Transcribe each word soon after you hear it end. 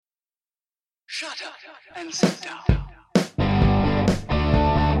Shut up and sit down.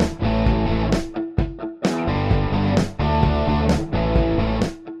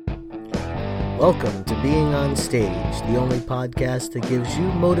 Welcome to Being on Stage, the only podcast that gives you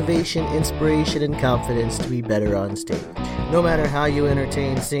motivation, inspiration, and confidence to be better on stage. No matter how you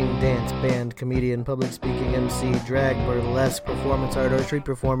entertain, sing, dance, band, comedian, public speaking, MC, drag, burlesque, performance art, or street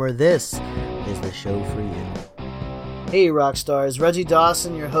performer, this is the show for you. Hey rock stars, Reggie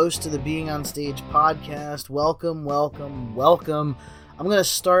Dawson, your host of the Being on Stage podcast. Welcome. I'm going to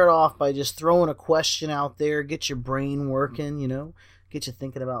start off by just throwing a question out there, get your brain working, get you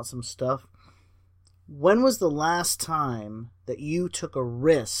thinking about some stuff. When was the last time that you took a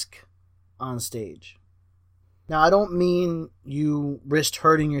risk on stage? Now, I don't mean you risked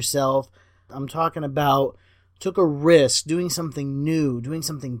hurting yourself. I'm talking about took a risk, doing something new, doing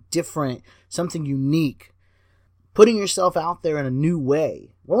something different, something unique, putting yourself out there in a new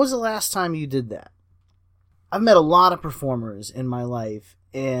way. When was the last time you did that? I've met a lot of performers in my life,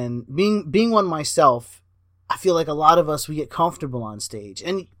 and being one myself, I feel like a lot of us, we get comfortable on stage.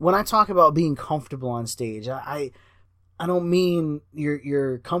 And when I talk about being comfortable on stage, I don't mean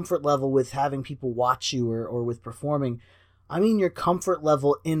your comfort level with having people watch you or with performing. I mean your comfort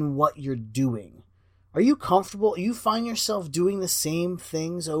level in what you're doing. Are you comfortable? You find yourself doing the same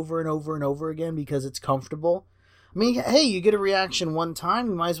things over and over and over again because it's comfortable? I mean, hey, you get a reaction one time,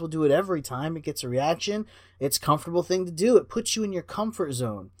 you might as well do it every time it gets a reaction. It's a comfortable thing to do. It puts you in your comfort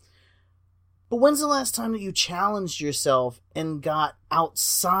zone. But when's the last time that you challenged yourself and got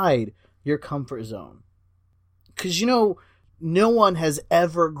outside your comfort zone? Because, no one has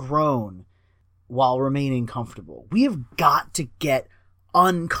ever grown while remaining comfortable. We have got to get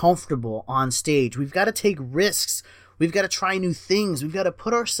uncomfortable on stage. We've got to take risks. We've got to try new things. We've got to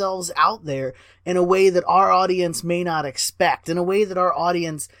put ourselves out there in a way that our audience may not expect, in a way that our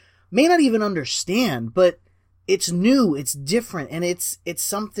audience may not even understand, but it's new, it's different, and it's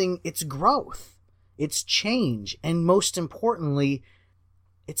something, it's growth, it's change, and most importantly,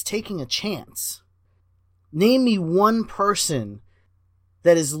 it's taking a chance. Name me one person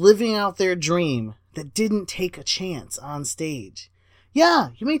that is living out their dream that didn't take a chance on stage. Yeah,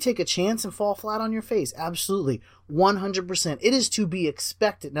 you may take a chance and fall flat on your face. Absolutely. 100%. It is to be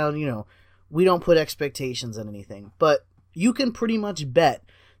expected. Now, we don't put expectations on anything, but you can pretty much bet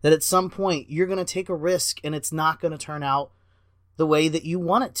that at some point you're going to take a risk and it's not going to turn out the way that you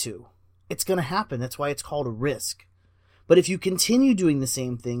want it to. It's going to happen. That's why it's called a risk. But if you continue doing the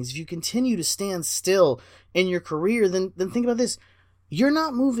same things, if you continue to stand still in your career, then think about this. You're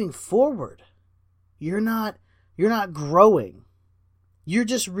not moving forward. You're not growing. You're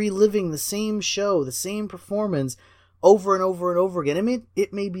just reliving the same show, the same performance over and over and over again.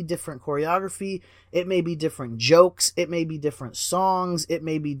 It may be different choreography, it may be different jokes, it may be different songs, it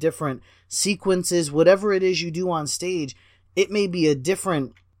may be different sequences, whatever it is you do on stage, it may be a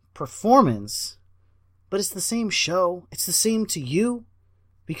different performance, but it's the same show. It's the same to you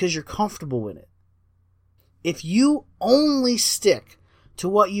because you're comfortable with it. If you only stick to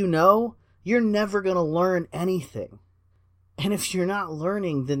what you know, you're never going to learn anything. And if you're not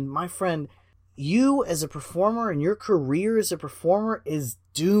learning, then my friend, you as a performer and your career as a performer is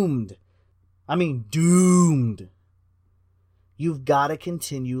doomed. I mean, doomed. You've got to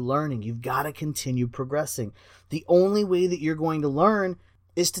continue learning. You've got to continue progressing. The only way that you're going to learn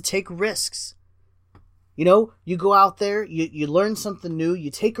is to take risks. You go out there, you learn something new,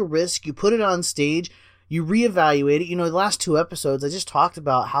 you take a risk, you put it on stage, you reevaluate it. The last 2 episodes, I just talked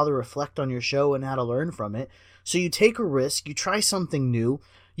about how to reflect on your show and how to learn from it. So you take a risk, you try something new,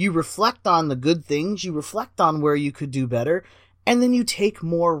 you reflect on the good things, you reflect on where you could do better, and then you take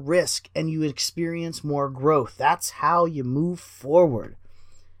more risk and you experience more growth. That's how you move forward.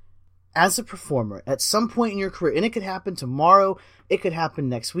 As a performer, at some point in your career, and it could happen tomorrow, it could happen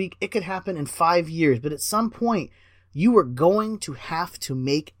next week, it could happen in 5 years, but at some point, you are going to have to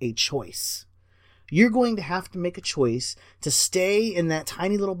make a choice. You're going to have to make a choice to stay in that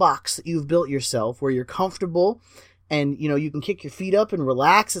tiny little box that you've built yourself where you're comfortable and, you can kick your feet up and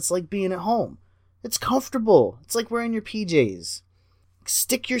relax. It's like being at home. It's comfortable. It's like wearing your PJs.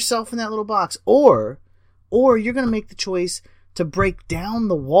 Stick yourself in that little box. Or you're going to make the choice to break down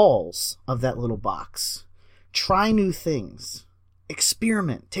the walls of that little box. Try new things.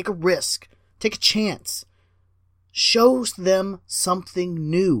 Experiment. Take a risk. Take a chance. Show them something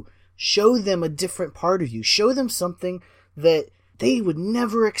new. Show them a different part of you. Show them something that they would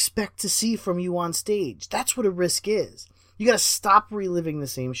never expect to see from you on stage. That's what a risk is. You got to stop reliving the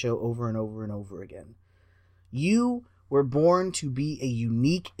same show over and over and over again. You We're born to be a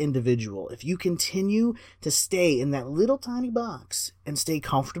unique individual. If you continue to stay in that little tiny box and stay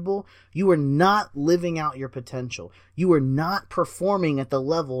comfortable, you are not living out your potential. You are not performing at the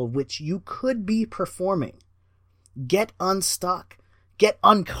level of which you could be performing. Get unstuck. Get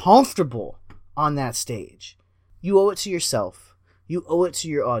uncomfortable on that stage. You owe it to yourself. You owe it to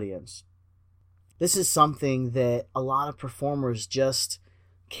your audience. This is something that a lot of performers just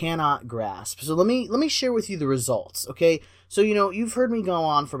cannot grasp. So let me share with you the results, okay? So, you've heard me go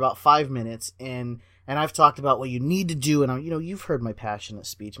on for about 5 minutes, and I've talked about what you need to do, and you've heard my passionate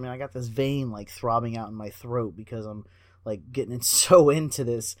speech. I got this vein, throbbing out in my throat because I'm, getting so into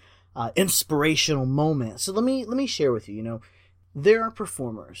this inspirational moment. So let me share with you, there are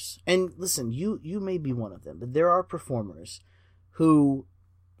performers, and listen, you may be one of them, but there are performers who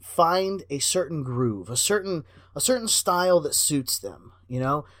find a certain groove, a certain style that suits them.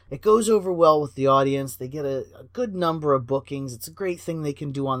 It goes over well with the audience. They get a good number of bookings. It's a great thing they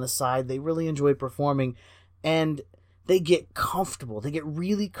can do on the side. They really enjoy performing, and they get comfortable. They get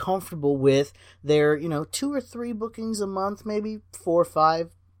really comfortable with their, 2 or 3 bookings a month, maybe 4 or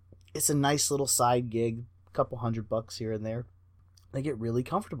 5. It's a nice little side gig, a couple $100 here and there. They get really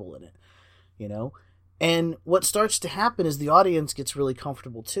comfortable in it, And what starts to happen is the audience gets really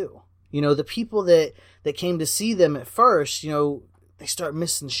comfortable too. The people that came to see them at first, they start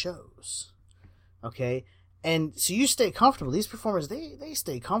missing shows. Okay? And so you stay comfortable. These performers, they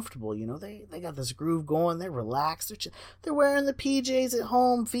stay comfortable, They got this groove going. They're relaxed. They're wearing the PJs at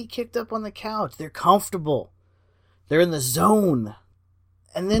home, feet kicked up on the couch. They're comfortable. They're in the zone.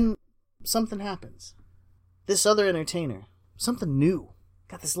 And then something happens. This other entertainer, something new,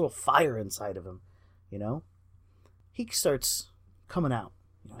 got this little fire inside of him, He starts coming out.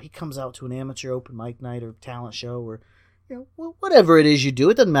 He comes out to an amateur open mic night or talent show or, whatever it is you do.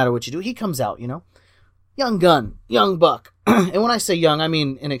 It doesn't matter what you do. He comes out, Young gun, young buck. And when I say young, I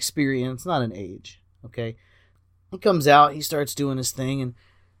mean in experience, not in age, okay? He comes out, he starts doing his thing, and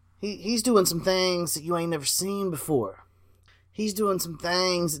he's doing some things that you ain't never seen before. He's doing some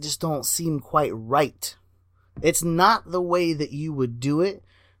things that just don't seem quite right. It's not the way that you would do it,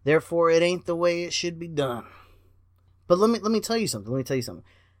 therefore it ain't the way it should be done. But let me tell you something.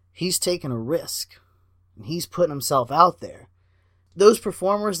 He's taking a risk, and he's putting himself out there. Those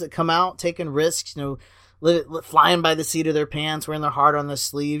performers that come out taking risks, flying by the seat of their pants, wearing their heart on their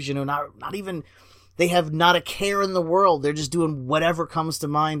sleeves, not even, they have not a care in the world. They're just doing whatever comes to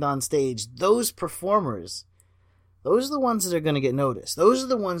mind on stage. Those performers, those are the ones that are going to get noticed. Those are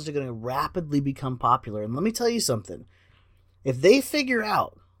the ones that are going to rapidly become popular. And let me tell you something. If they figure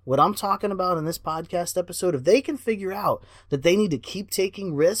out what I'm talking about in this podcast episode, if they can figure out that they need to keep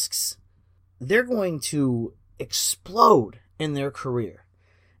taking risks, they're going to explode in their career.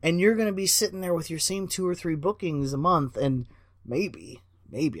 And you're going to be sitting there with your same 2 or 3 bookings a month, and maybe,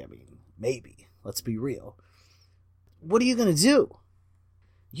 let's be real. What are you going to do?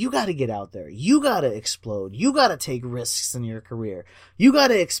 You got to get out there. You got to explode. You got to take risks in your career. You got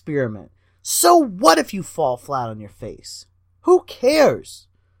to experiment. So what if you fall flat on your face? Who cares?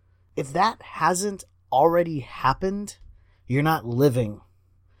 If that hasn't already happened, you're not living.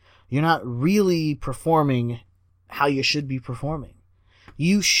 You're not really performing how you should be performing.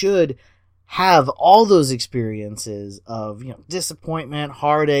 You should have all those experiences of, disappointment,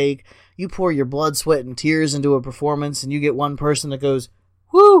 heartache. You pour your blood, sweat, and tears into a performance, and you get one person that goes,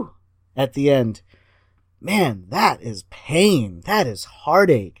 whoo, at the end. Man, that is pain. That is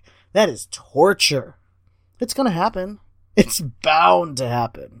heartache. That is torture. It's going to happen. It's bound to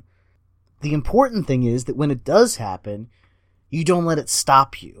happen. The important thing is that when it does happen, you don't let it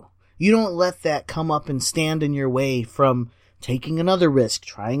stop you. You don't let that come up and stand in your way from taking another risk,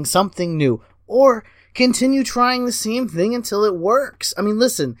 trying something new, or continue trying the same thing until it works. I mean,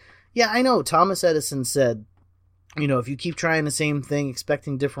 listen, yeah, I know Thomas Edison said, if you keep trying the same thing,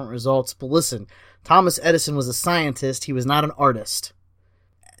 expecting different results, but listen, Thomas Edison was a scientist. He was not an artist.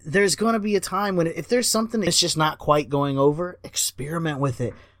 There's going to be a time when if there's something that's just not quite going over, experiment with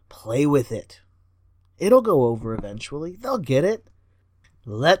it. Play with it. It'll go over eventually. They'll get it.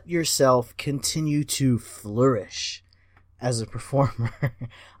 Let yourself continue to flourish as a performer.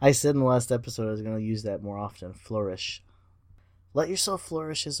 I said in the last episode I was going to use that more often. Flourish. Let yourself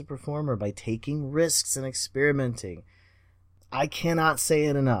flourish as a performer by taking risks and experimenting. I cannot say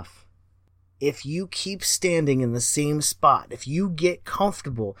it enough. If you keep standing in the same spot, if you get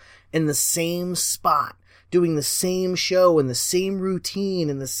comfortable in the same spot, doing the same show and the same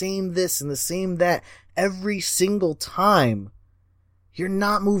routine and the same this and the same that every single time, you're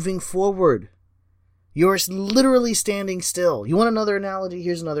not moving forward. You're literally standing still. You want another analogy?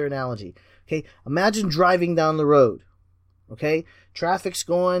 Here's another analogy. Okay, imagine driving down the road. Okay? Traffic's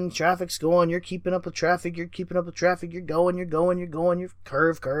going, you're keeping up with traffic, you're going, you're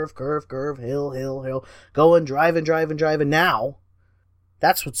curve, hill, going, driving. Now,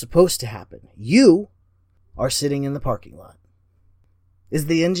 that's what's supposed to happen. You are sitting in the parking lot. Is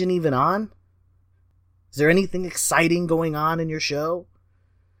the engine even on? Is there anything exciting going on in your show?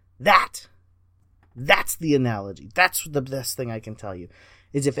 That's the analogy. That's the best thing I can tell you.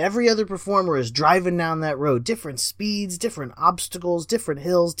 Is if every other performer is driving down that road, different speeds, different obstacles, different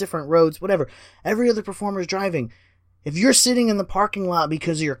hills, different roads, whatever. Every other performer is driving. If you're sitting in the parking lot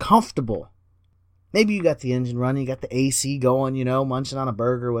because you're comfortable, maybe you got the engine running, you got the AC going, munching on a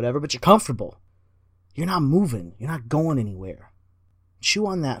burger or whatever, but you're comfortable. You're not moving. You're not going anywhere. Chew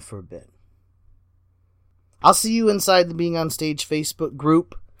on that for a bit. I'll see you inside the Being on Stage Facebook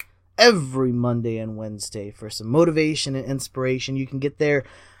group every Monday and Wednesday for some motivation and inspiration. You can get there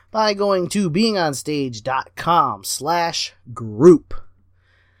by going to beingonstage.com/group.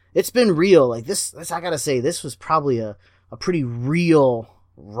 It's been real. Like this, I gotta say, this was probably a pretty real,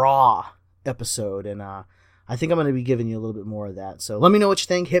 raw episode. And I think I'm going to be giving you a little bit more of that. So let me know what you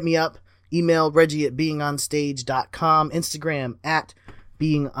think. Hit me up. Email Reggie@beingonstage.com. Instagram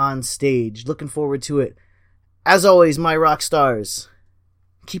 @beingonstage. Looking forward to it. As always, my rock stars,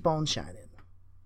 keep on shining.